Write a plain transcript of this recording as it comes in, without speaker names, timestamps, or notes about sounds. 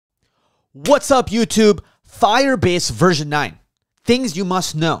What's up, YouTube? Firebase version 9. Things you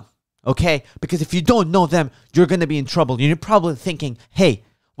must know, okay? Because if you don't know them, you're going to be in trouble. You're probably thinking, hey,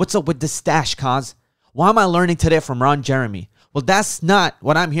 what's up with this stash, Qaz? Why am I learning today from Ron Jeremy? Well, that's not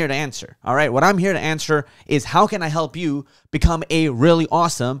what I'm here to answer, all right? What I'm here to answer is how can I help you become a really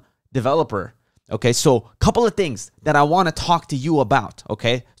awesome developer? Okay, so a couple of things that I want to talk to you about,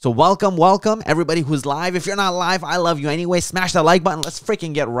 okay? So welcome, everybody who's live. If you're not live, I love you anyway. Smash that like button. Let's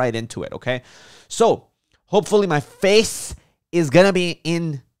freaking get right into it, okay? So hopefully my face is going to be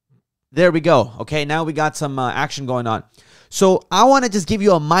in. There we go, okay? Now we got some action going on. So I want to just give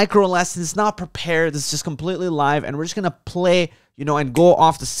you a micro lesson. It's not prepared. It's just completely live, and we're just going to play, and go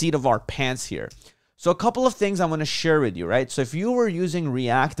off the seat of our pants here. So a couple of things I want to share with you, right? So if you were using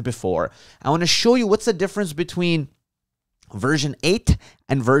React before, I want to show you what's the difference between version 8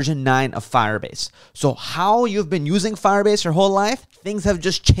 and version 9 of Firebase. So how you've been using Firebase your whole life, things have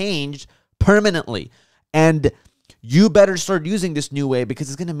just changed permanently. And you better start using this new way because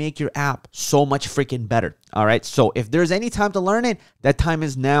it's going to make your app so much freaking better. All right. So if there's any time to learn it, that time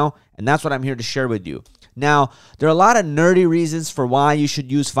is now. And that's what I'm here to share with you. Now, there are a lot of nerdy reasons for why you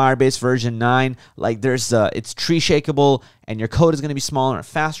should use Firebase version 9. Like it's tree shakeable and your code is going to be smaller and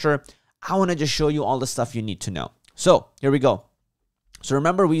faster. I want to just show you all the stuff you need to know. So here we go. So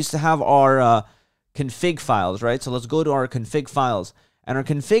remember, we used to have our config files, right? So let's go to our config files. And our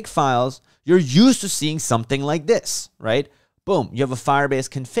config files, you're used to seeing something like this, right? Boom, you have a Firebase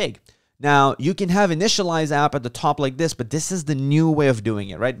config. Now, you can have initialize app at the top like this, but this is the new way of doing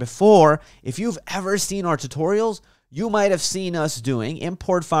it, right? Before, if you've ever seen our tutorials, you might have seen us doing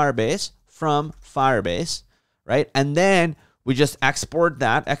import Firebase from Firebase, right? And then we just export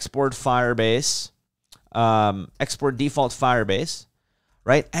that, export Firebase, export default Firebase,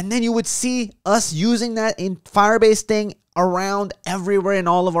 right? And then you would see us using that in Firebase thing around everywhere in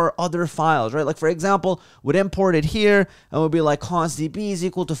all of our other files, right? Like, for example, we'd import it here and we'd be like constdb is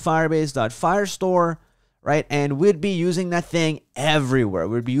equal to firebase.firestore, right? And we'd be using that thing everywhere.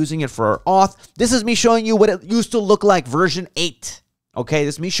 We'd be using it for our auth. This is me showing you what it used to look like version 8, okay?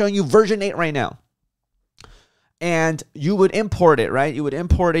 This is me showing you version 8 right now. And you would import it, right? You would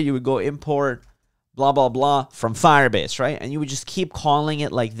import it. You would go import blah, blah, blah from Firebase, right? And you would just keep calling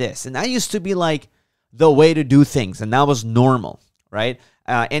it like this. And that used to be like the way to do things, and that was normal, right?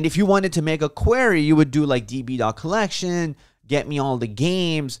 And if you wanted to make a query, you would do like db.collection, get me all the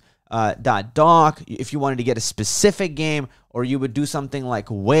games, .doc, if you wanted to get a specific game, or you would do something like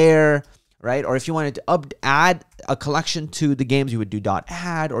where, right? Or if you wanted to add a collection to the games, you would do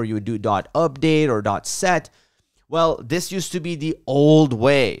 .add, or you would do .update or .set. Well, this used to be the old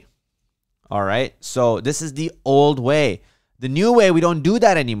way, all right? So this is the old way. The new way, we don't do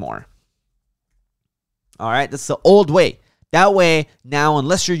that anymore. All right, that's the old way. That way, now,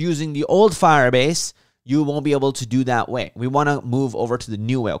 unless you're using the old Firebase, you won't be able to do that way. We want to move over to the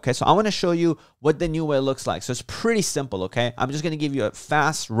new way, okay? So I want to show you what the new way looks like. So it's pretty simple, okay? I'm just going to give you a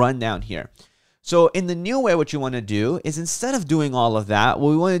fast rundown here. So in the new way, what you want to do is instead of doing all of that, what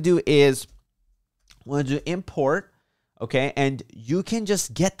we want to do is we want to do import, okay? And you can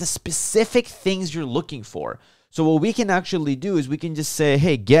just get the specific things you're looking for. So what we can actually do is we can just say,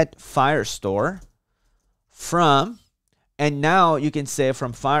 hey, get Firestore from, and now you can say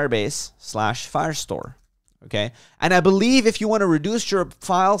from Firebase/Firestore, okay? And I believe if you want to reduce your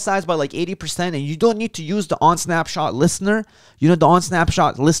file size by like 80%, and you don't need to use the Snapshot Listener, the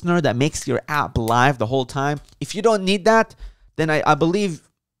Snapshot Listener that makes your app live the whole time. If you don't need that, then I believe,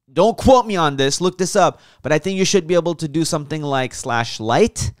 don't quote me on this, look this up, but I think you should be able to do something like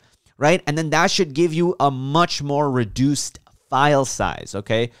 /lite, right? And then that should give you a much more reduced file size,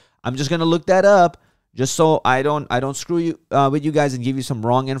 okay? I'm just going to look that up, just so I don't screw you with you guys and give you some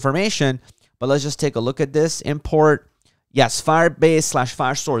wrong information. But let's just take a look at this. Import, yes,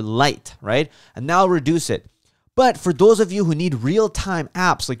 Firebase/Firestore Lite, right? And now reduce it. But for those of you who need real-time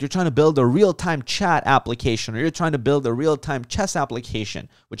apps, like you're trying to build a real-time chat application, or you're trying to build a real-time chess application,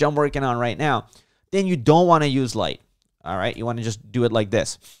 which I'm working on right now, then you don't want to use Lite, all right? You want to just do it like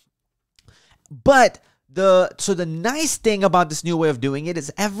this. But so the nice thing about this new way of doing it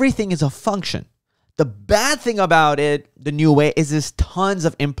is everything is a function. The bad thing about it, the new way, is there's tons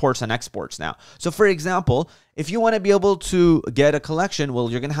of imports and exports now. So for example, if you want to be able to get a collection, well,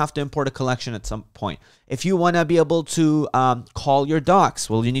 you're going to have to import a collection at some point. If you want to be able to call your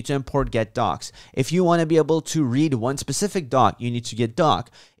docs, well, you need to import get docs. If you want to be able to read one specific doc, you need to get doc.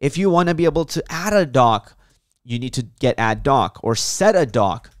 If you want to be able to add a doc, you need to get add doc, or set a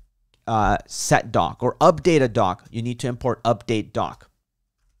doc, set doc, or update a doc, you need to import update doc.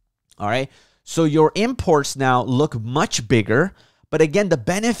 All right. So your imports now look much bigger, But again, the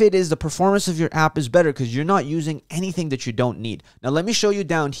benefit is the performance of your app is better because you're not using anything that you don't need. Now, let me show you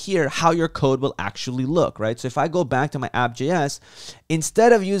down here how your code will actually look, right? So if I go back to my app.js,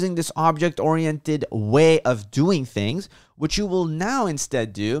 instead of using this object-oriented way of doing things, what you will now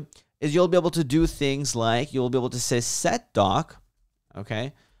instead do is you'll be able to do things like you'll be able to say set doc,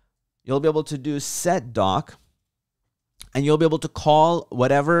 okay? You'll be able to do set doc, and you'll be able to call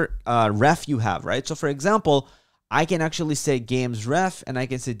whatever ref you have, right? So for example, I can actually say games ref, and I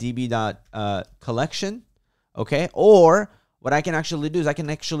can say db.collection, okay? Or what I can actually do is I can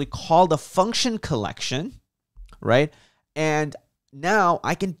actually call the function collection, right? And now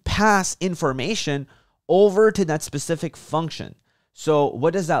I can pass information over to that specific function. So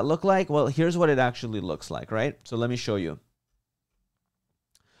what does that look like? Well, here's what it actually looks like, right? So let me show you.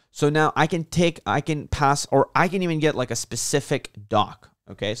 So now I can pass, or I can even get like a specific doc,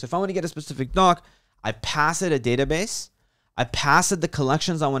 okay? So if I want to get a specific doc, I pass it a database, I pass it the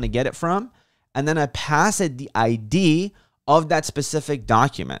collections I want to get it from, and then I pass it the ID of that specific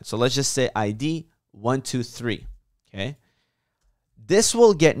document. So let's just say ID 123, okay? This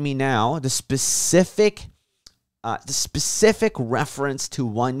will get me now the specific reference to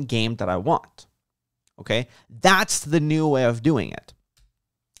one game that I want, okay? That's the new way of doing it.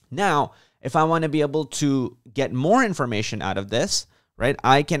 Now, if I want to be able to get more information out of this, right,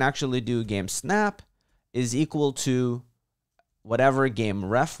 I can actually do game snap is equal to whatever game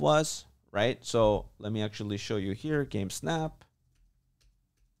ref was, right? So let me actually show you here, game snap.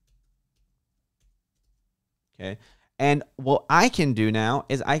 Okay. And what I can do now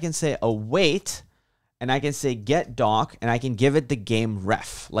is I can say await, and I can say get doc, and I can give it the game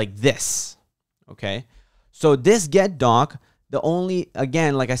ref like this, okay? So this get doc,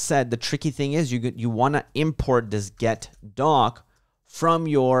 again, like I said, the tricky thing is you want to import this get doc from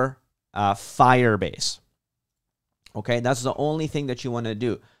your Firebase. Okay, that's the only thing that you want to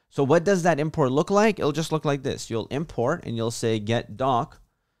do. So what does that import look like? It'll just look like this. You'll import and you'll say get doc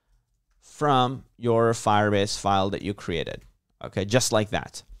from your Firebase file that you created. Okay, just like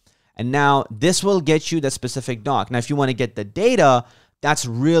that. And now this will get you the specific doc. Now, if you want to get the data, that's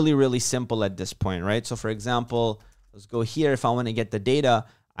really, really simple at this point, right? So for example, let's go here. If I want to get the data,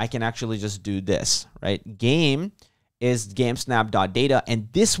 I can actually just do this, right? Game is gamesnap.data, and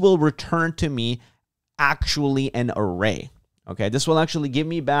this will return to me actually an array. Okay, this will actually give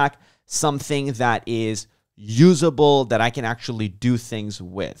me back something that is usable, that I can actually do things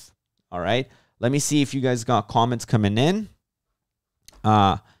with. All right, let me see if you guys got comments coming in.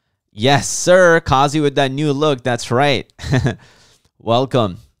 Yes, sir, Qazi with that new look. That's right.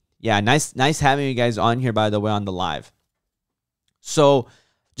 Welcome. Yeah, nice having you guys on here, by the way, on the live. So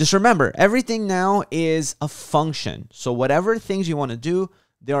just remember, everything now is a function. So whatever things you want to do,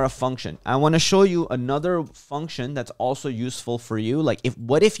 they are a function. I want to show you another function that's also useful for you. Like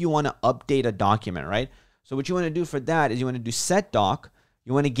what if you want to update a document, right? So what you want to do for that is you want to do set doc.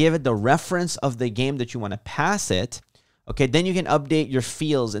 You want to give it the reference of the game that you want to pass it. Okay, then you can update your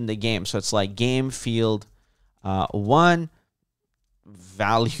fields in the game. So it's like game field 1,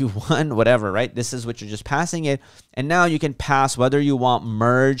 value 1, whatever, right? This is what you're just passing it. And now you can pass whether you want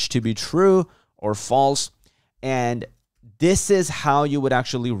merge to be true or false. And this is how you would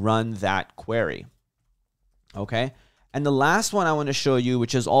actually run that query. Okay. And the last one I want to show you,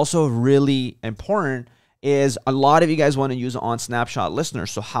 which is also really important, is a lot of you guys want to use on Snapshot Listener.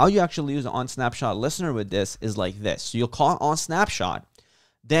 So how you actually use on Snapshot Listener with this is like this. So you'll call on Snapshot.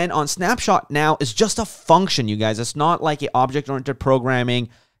 Then on Snapshot now is just a function, you guys. It's not like a object-oriented programming,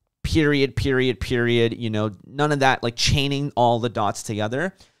 period, you know, none of that, like chaining all the dots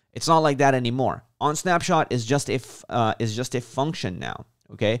together. It's not like that anymore. On Snapshot is just a function now,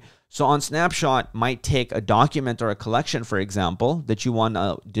 okay? So on Snapshot might take a document or a collection, for example, that you want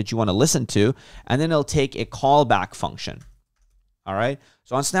to listen to, and then it'll take a callback function. All right?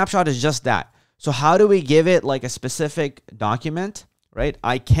 So on Snapshot is just that. So how do we give it like a specific document, right?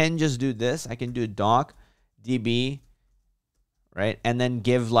 I can just do this. I can do doc db, right? And then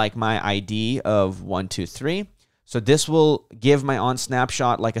give like my ID of 123. So this will give my on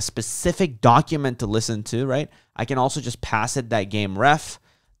Snapshot like a specific document to listen to, right? I can also just pass it that game ref.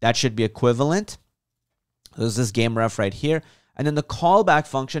 That should be equivalent. There's this game ref right here. And then the callback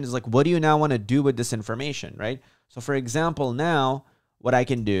function is like, what do you now want to do with this information, right? So for example, now what I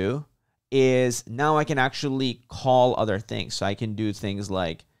can do is now I can actually call other things. So I can do things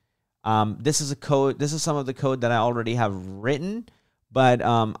like, this is some of the code that I already have written, but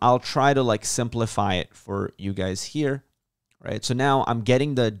I'll try to like simplify it for you guys here, right? So now I'm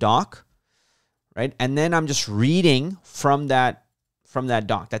getting the doc, right? And then I'm just reading from that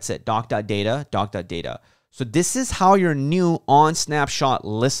doc. That's it, doc.data, doc.data. So this is how your new on Snapshot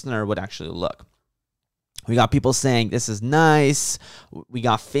Listener would actually look. We got people saying this is nice. We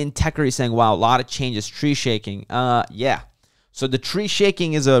got FinTeckery saying, wow, a lot of changes, tree shaking. Yeah. So the tree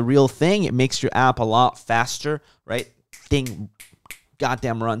shaking is a real thing. It makes your app a lot faster, right? Thing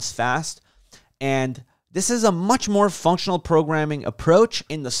goddamn runs fast. And this is a much more functional programming approach.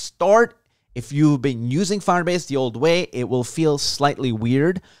 In the start, if you've been using Firebase the old way, it will feel slightly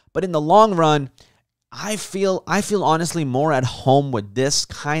weird. But in the long run, I feel honestly more at home with this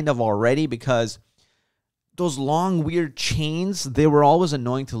kind of already, because those long weird chains, they were always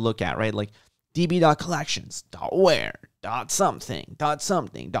annoying to look at, right? Like db.collections, .where, .something,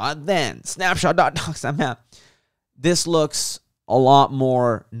 .then, snapshot.docs. This looks a lot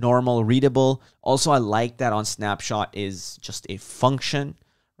more normal, readable. Also, I like that on Snapshot is just a function,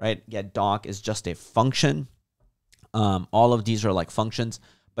 right? Get doc is just a function. All of these are like functions,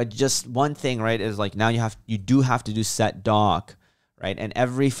 but just one thing, right, is like now you do have to do set doc, right? And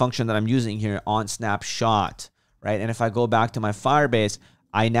every function that I'm using here on Snapshot, right? And if I go back to my Firebase,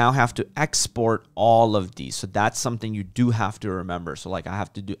 I now have to export all of these. So that's something you do have to remember. So like I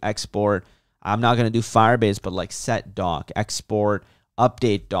have to do export. I'm not going to do Firebase, but like set doc, export,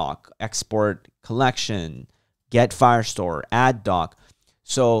 update doc, export collection, get Firestore, add doc.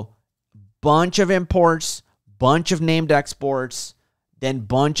 So bunch of imports, bunch of named exports, then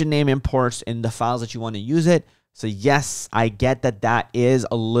bunch of name imports in the files that you want to use it. So yes, I get that that is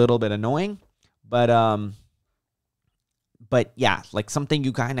a little bit annoying, but yeah, like something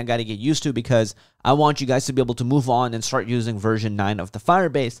you kind of got to get used to, because I want you guys to be able to move on and start using version 9 of the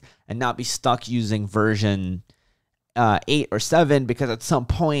Firebase and not be stuck using version 8 or 7, because at some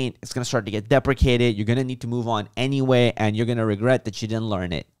point it's going to start to get deprecated. You're going to need to move on anyway, and you're going to regret that you didn't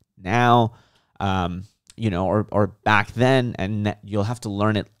learn it now, you know, or back then, and you'll have to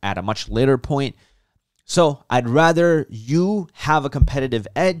learn it at a much later point. So I'd rather you have a competitive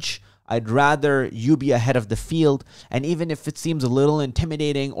edge. I'd rather you be ahead of the field. And even if it seems a little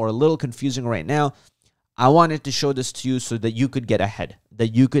intimidating or a little confusing right now, I wanted to show this to you so that you could get ahead, that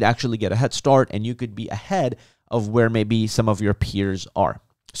you could actually get a head start, and you could be ahead of where maybe some of your peers are.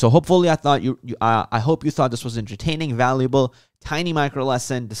 So hopefully I hope you thought this was entertaining, valuable, tiny micro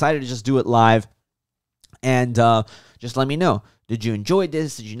lesson. Decided to just do it live. And just let me know. Did you enjoy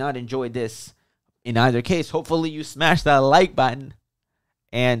this? Did you not enjoy this? In either case, hopefully you smash that like button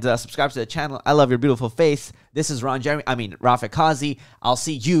and subscribe to the channel. I love your beautiful face. This is Rafik Qazi. I'll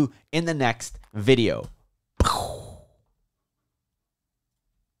see you in the next video.